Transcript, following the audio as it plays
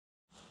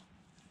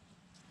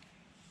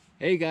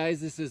Hey guys,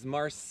 this is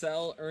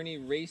Marcel Irnie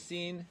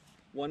Racing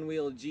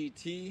Onewheel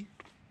GT,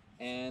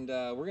 and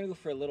we're gonna go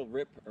for a little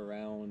rip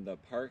around the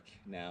park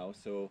now.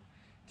 So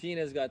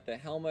Tina's got the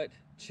helmet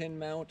chin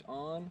mount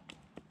on,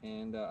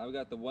 and I've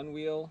got the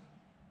Onewheel.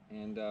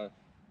 And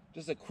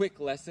just a quick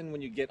lesson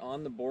when you get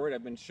on the board.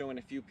 I've been showing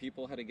a few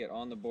people how to get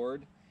on the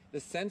board. The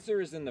sensor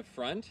is in the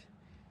front,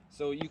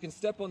 so you can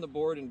step on the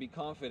board and be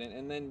confident,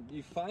 and then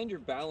you find your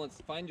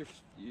balance, find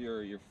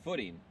your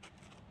footing.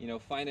 You know,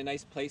 find a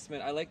nice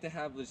placement. I like to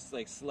have this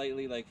like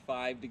slightly like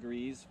 5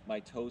 degrees, my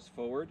toes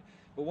forward.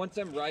 But once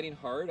I'm riding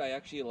hard, I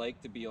actually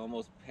like to be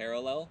almost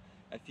parallel.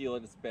 I feel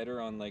it's better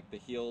on like the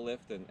heel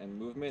lift and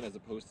movement as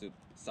opposed to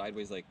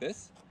sideways like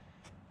this.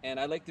 And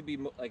I like to be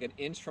like an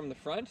inch from the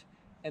front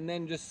and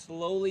then just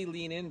slowly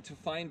lean in to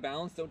find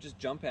balance. Don't just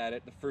jump at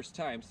it the first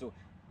time. So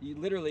you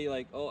literally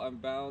like, oh, I'm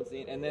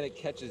balancing, and then it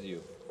catches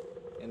you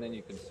and then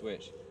you can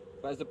switch.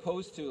 But as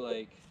opposed to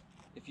like,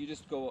 if you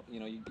just go, you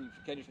know, you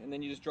catch it and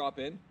then you just drop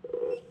in,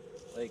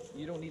 like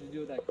you don't need to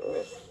do it that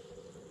quick.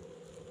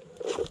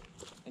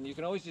 And you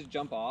can always just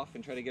jump off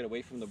and try to get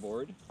away from the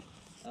board.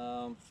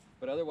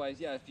 But otherwise,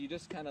 yeah, if you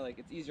just kind of like,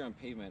 it's easier on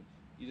pavement.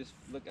 You just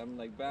look, I'm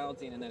like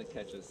balancing and then it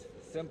catches.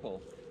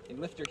 Simple. And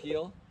lift your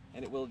heel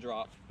and it will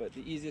drop. But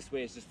the easiest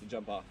way is just to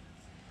jump off.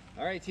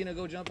 All right, Tina,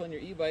 go jump on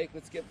your e-bike.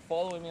 Let's get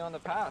following me on the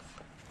path.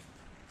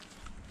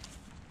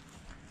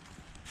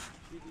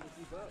 See if you can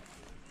keep up.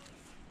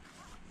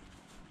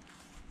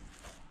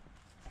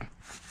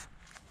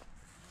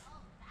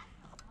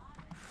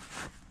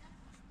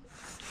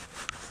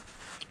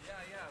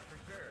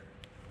 For sure.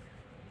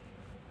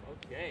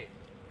 Okay.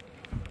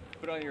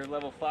 Put on your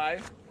level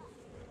 5.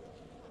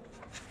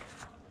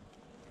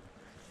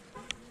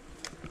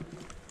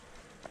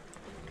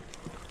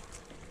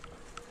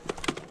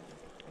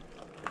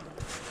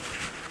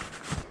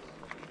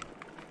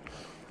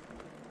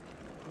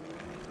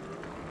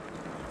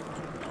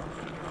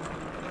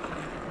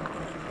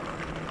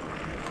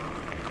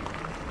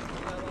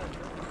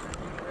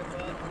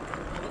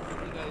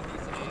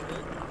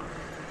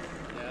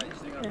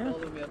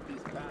 Follow me up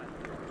these paths.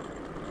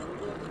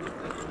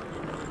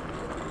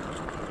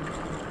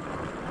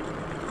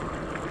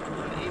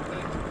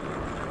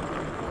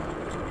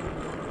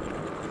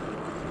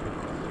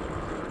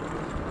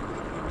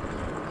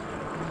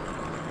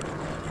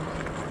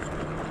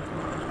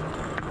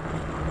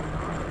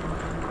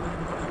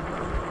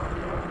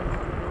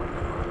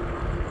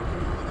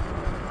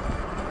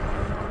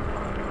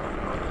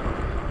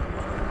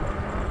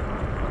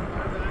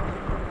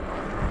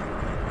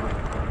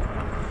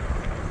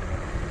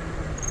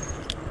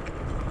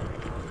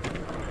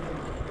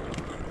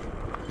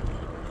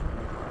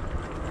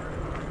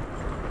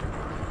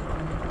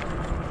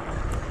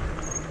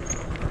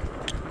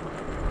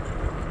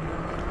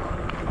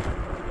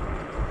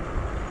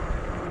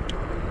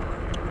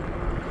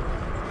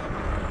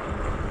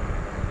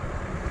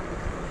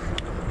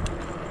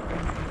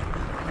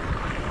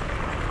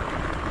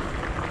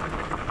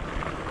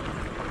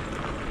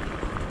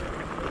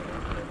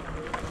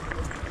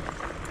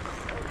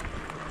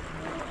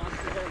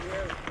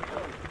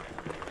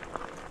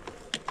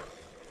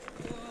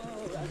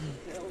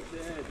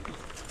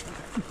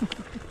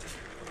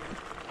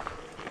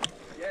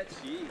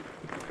 Sketchy.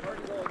 It's hard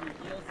to go on your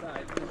heel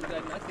side because you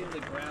got nothing to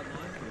grab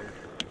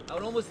onto. I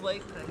would almost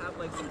like to have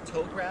like some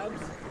toe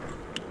grabs. So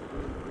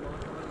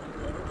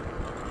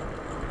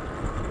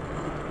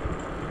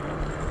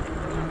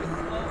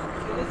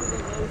this is a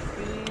low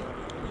speed.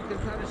 You can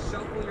kind of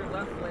shuffle your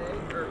left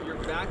leg or your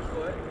back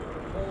foot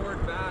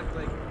forward, back,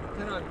 like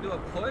kind of do a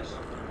push,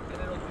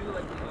 and it'll do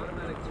like the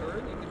automatic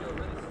turn. You can do a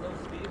really slow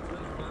speed. It's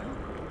really fun.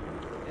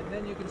 And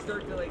then you can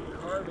start to like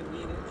carve and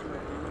lean into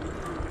it.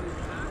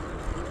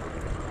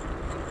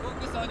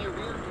 Focus on your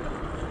rear wheel.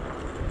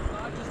 It's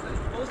not just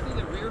like, mostly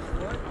the rear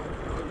foot,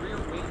 the rear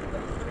weight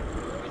placement,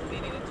 you're always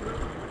leaning into it,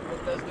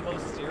 that does the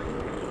most steering.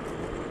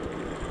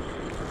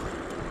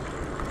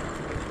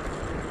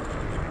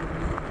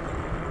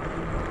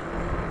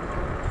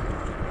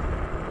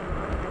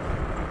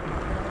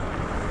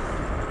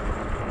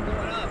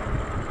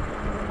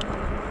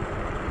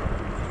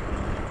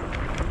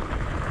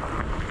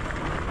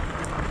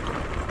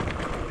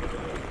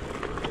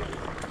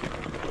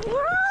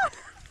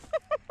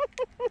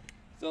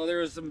 So there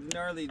was some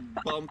gnarly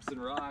bumps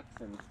and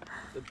rocks, and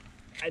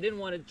I didn't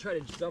want to try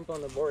to jump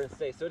on the board and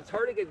stay. So it's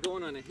hard to get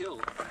going on a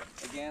hill.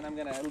 Again, I'm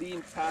gonna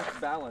lean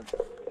past balance.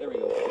 There we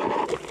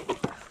go.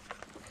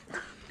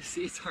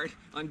 See, it's hard.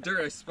 On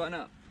dirt, I spun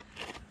up.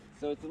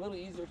 So it's a little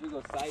easier if you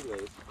go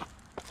sideways.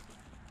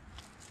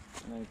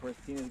 And then of course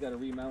Tina's got to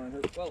remount on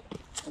her. Well,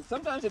 and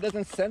sometimes it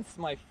doesn't sense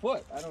my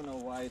foot. I don't know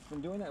why. It's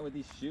been doing that with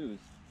these shoes.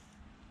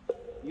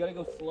 You gotta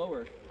go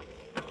slower.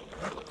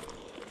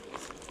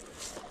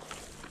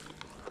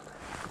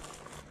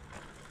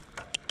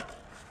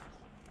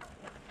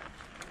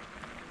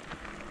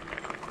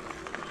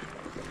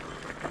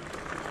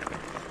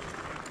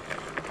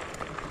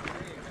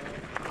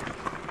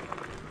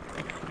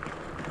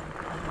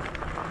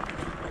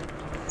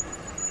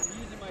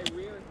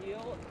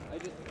 I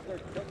just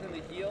start strengthen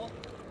the heel,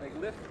 like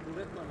lift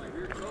on my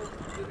rear toe.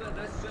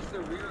 That's just the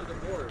rear of the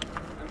board.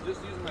 I'm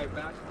just using my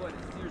back foot.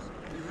 You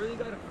really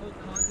got to full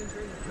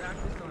concentrate and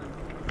practice on.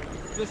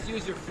 Just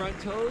use your front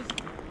toes.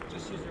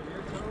 Just use your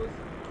rear toes.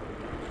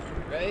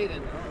 Right?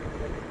 And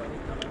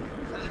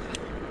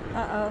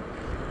Uh-oh.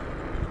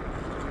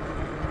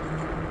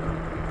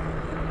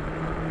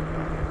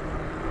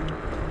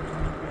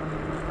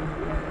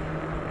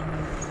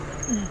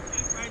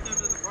 Right down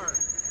to the park.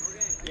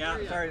 Okay.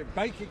 Yeah, sorry.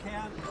 Bike you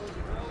can.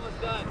 We're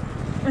almost done.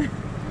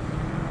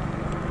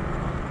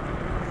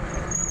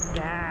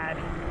 Dad.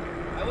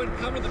 I wouldn't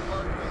come to the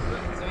park if I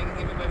couldn't, so I can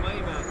give it my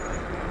money back.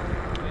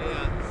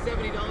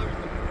 $70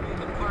 in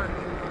the park.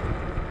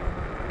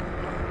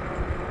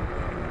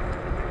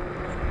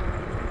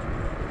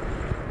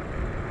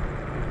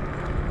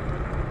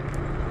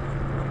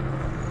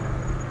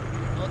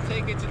 I'll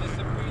take it to the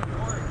Supreme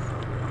Court.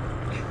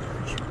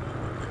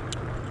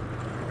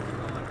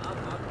 Going up.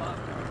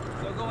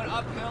 So going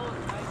uphill is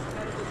nice.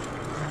 Kind of just,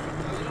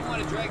 you don't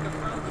want to drag the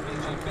front to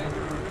make sure you bend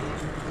your knees.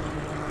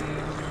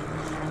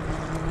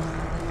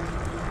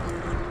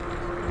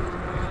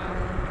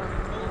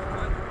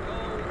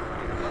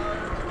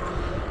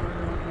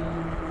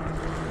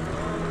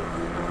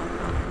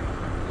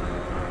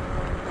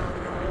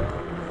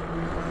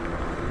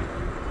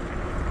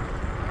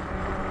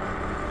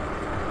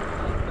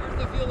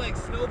 Like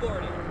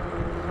snowboarding.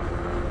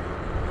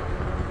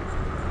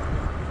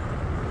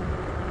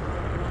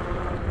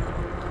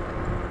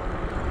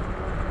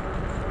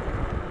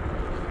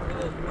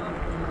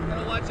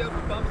 Gotta watch out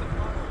for bumps and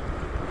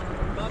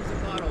potholes. Bumps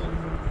and potholes.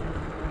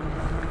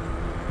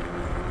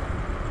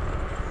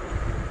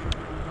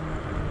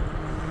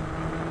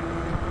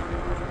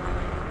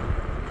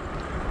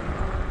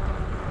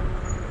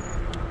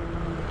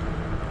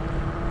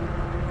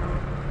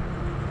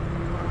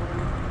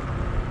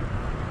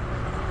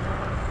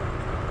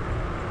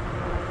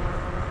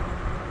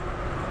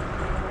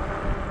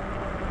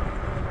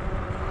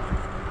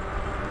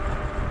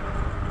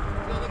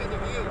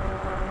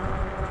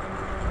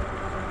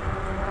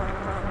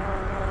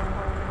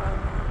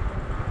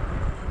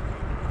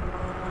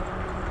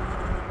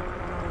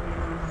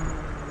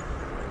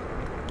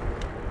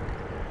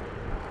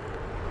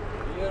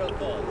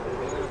 Beautiful.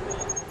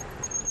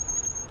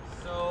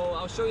 So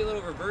I'll show you a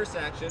little reverse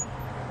action.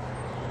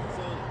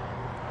 So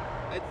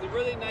it's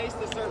really nice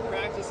to start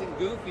practicing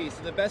goofy.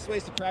 So the best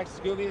ways to practice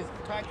goofy is to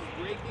practice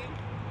braking.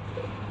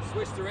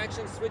 Switch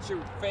direction, switch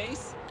your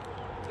face.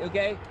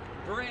 Okay,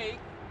 brake.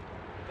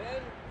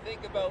 Then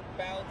think about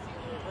balancing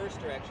the reverse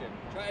direction.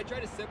 Try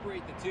to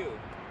separate the two.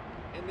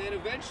 And then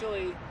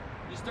eventually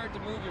you start to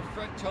move your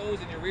front toes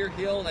and your rear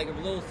heel like a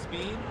little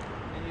speed.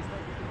 And you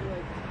start to do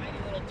like tiny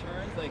little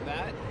turns like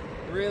that.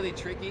 Really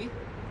tricky.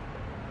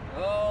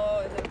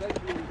 Oh, and then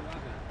eventually you drop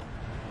it.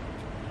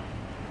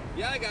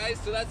 Yeah, guys,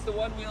 so that's the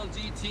Onewheel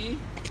GT.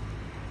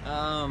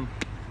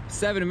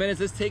 7 minutes.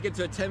 Let's take it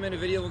to a 10-minute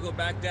video. We'll go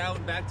back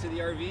down, back to the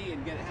RV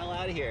and get the hell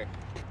out of here.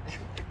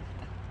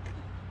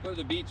 Go to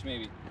the beach,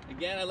 maybe.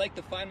 Again, I like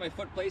to find my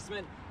foot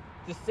placement.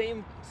 The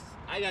same,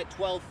 I got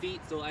 12 feet,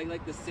 so I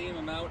like the same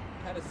amount,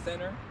 kind of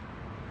center,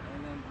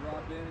 and then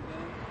drop in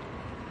again.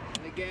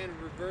 And again,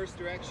 reverse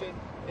direction.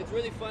 It's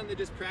really fun to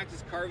just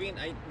practice carving.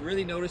 I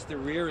really noticed the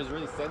rear is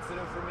really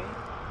sensitive for me.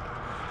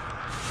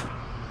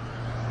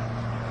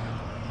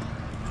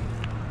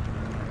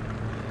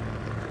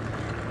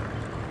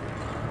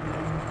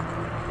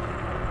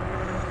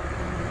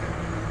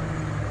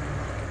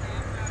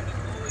 Campground is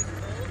always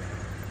full.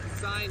 The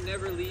sign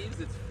never leaves.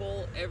 It's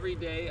full every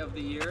day of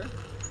the year.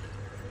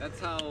 That's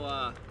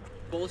how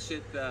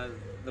bullshit the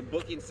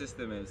booking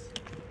system is.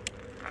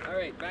 All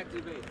right, back to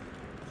the base.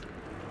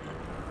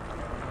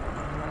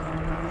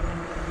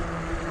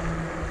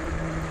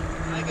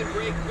 I can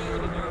brake better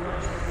than your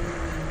brake.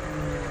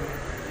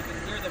 You can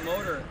hear the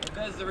motor. It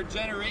does the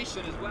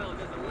regeneration as well. It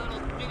does a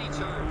little mini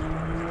charge.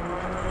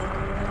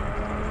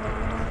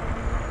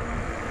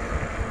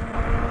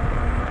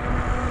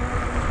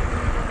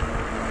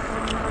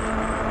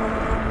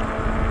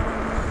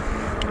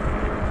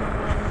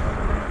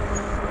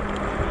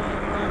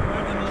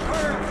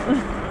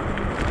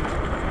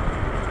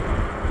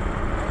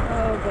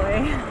 Oh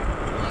boy.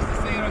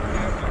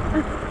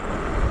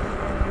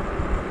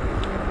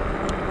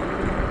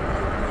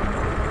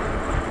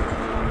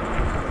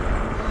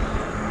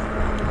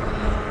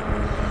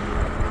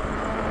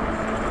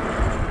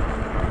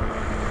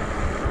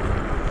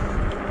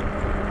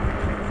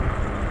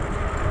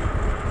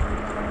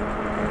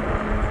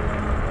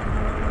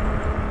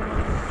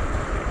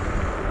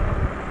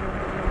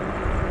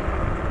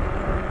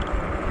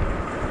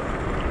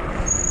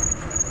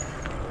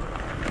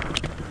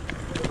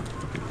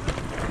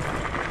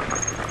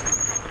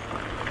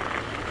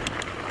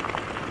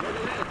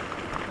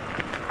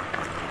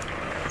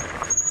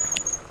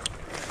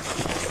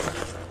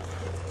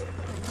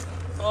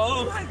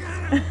 Oh my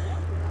god!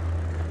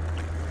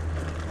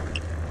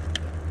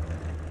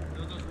 There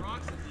were those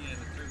rocks at the end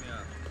that threw me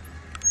off.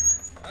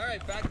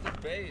 Alright, back to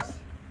base.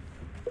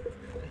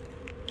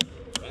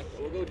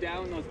 We'll go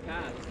down those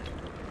paths.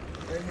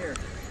 Right here.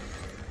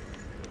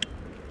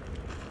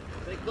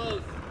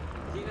 close.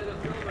 Tina the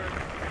filmer.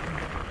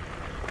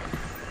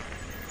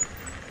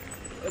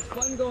 It's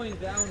fun going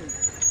down.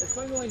 It's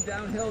fun going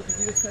downhill because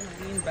you just kind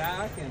of lean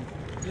back and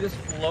you just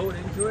float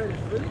into it.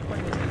 It's really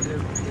quite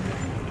interesting. It's a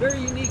very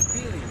unique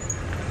feeling.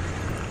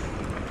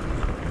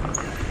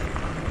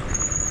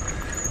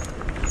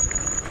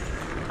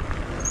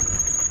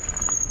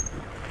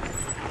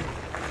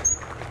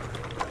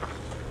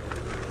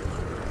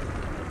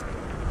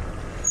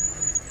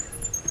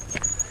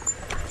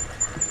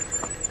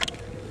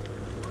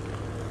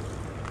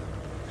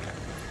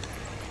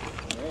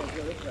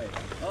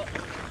 Oh,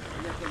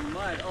 we got some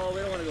mud. Oh, we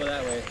don't want to go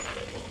that way.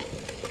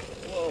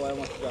 Whoa, I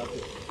almost dropped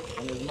it.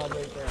 And there's mud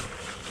right there.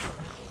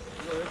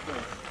 Go this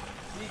way.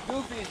 See,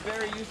 Goofy is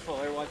very useful.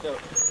 Here, watch out.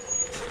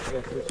 I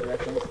gotta switch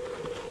directions.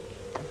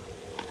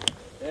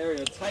 There we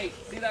go, tight.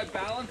 See that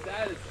balance?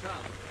 That is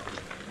tough.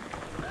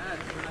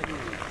 That's not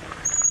easy.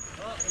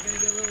 Oh, we're gonna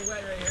get a little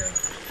wet right here.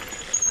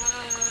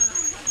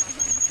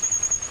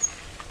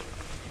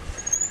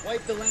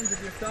 Wipe the lens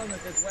of your thumb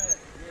if it's wet,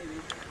 maybe.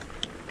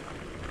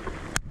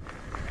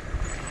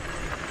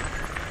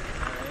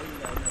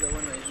 Another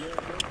one right here,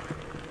 too.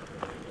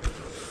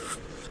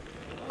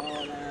 Oh,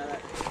 no.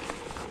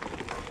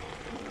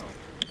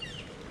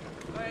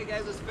 Alright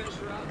guys, let's finish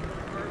her up.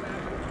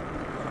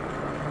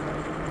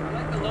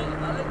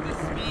 I like the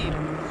speed.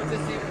 What's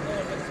this even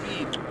going? What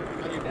speed?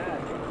 On your dad?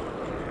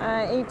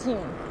 18. 18?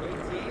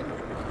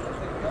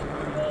 That's a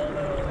comfortable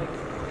little, like,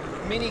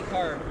 mini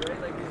car, right?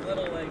 Like these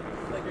little, like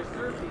you're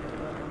surfing in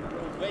a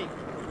little wake.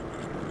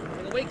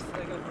 Like a wake,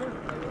 like a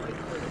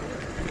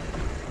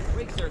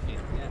wake surfing,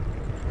 yeah.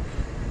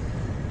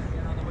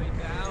 Get on the way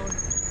down.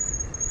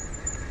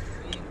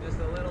 Speed just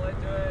a little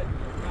into it.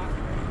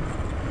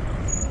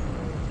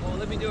 Oh,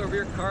 let me do a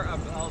rear car up.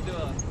 I'll do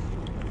a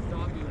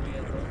stop you when we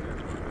get closer.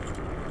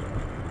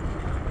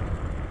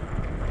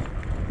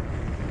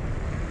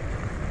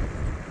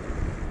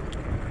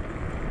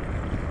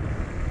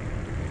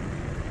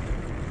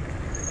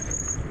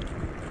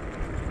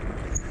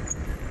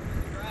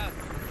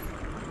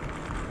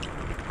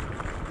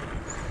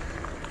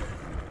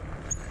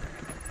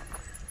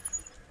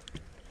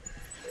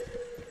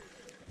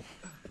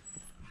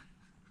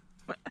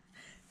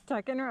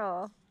 Tuck and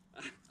roll.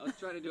 I was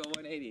trying to do a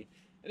 180.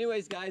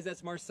 Anyways, guys,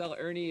 that's Marcel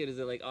Irnie. It is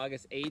like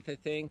August 8th, I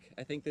think.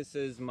 I think this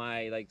is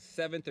my like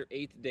 7th or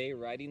 8th day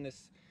riding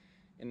this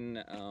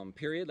in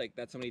period. Like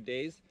that's how many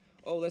days.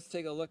 Oh, let's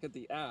take a look at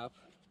the app.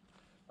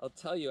 I'll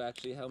tell you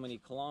actually how many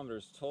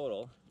kilometers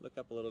total. Look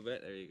up a little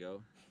bit. There you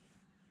go.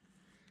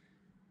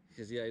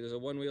 Because yeah, there's a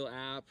Onewheel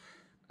app.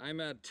 I'm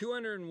at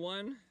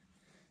 201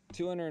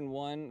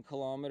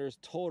 kilometers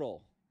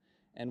total,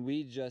 and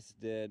we just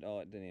did. Oh,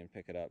 it didn't even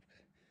pick it up.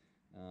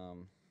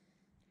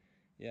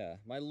 Yeah,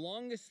 my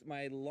longest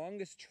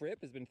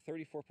trip has been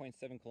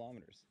 34.7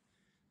 kilometers.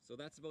 So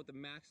that's about the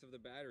max of the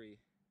battery.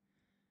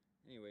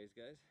 Anyways,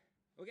 guys.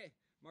 Okay,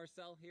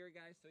 Marcel here,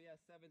 guys. So yeah,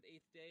 7th,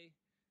 8th day,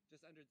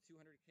 just under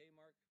 200K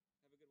mark.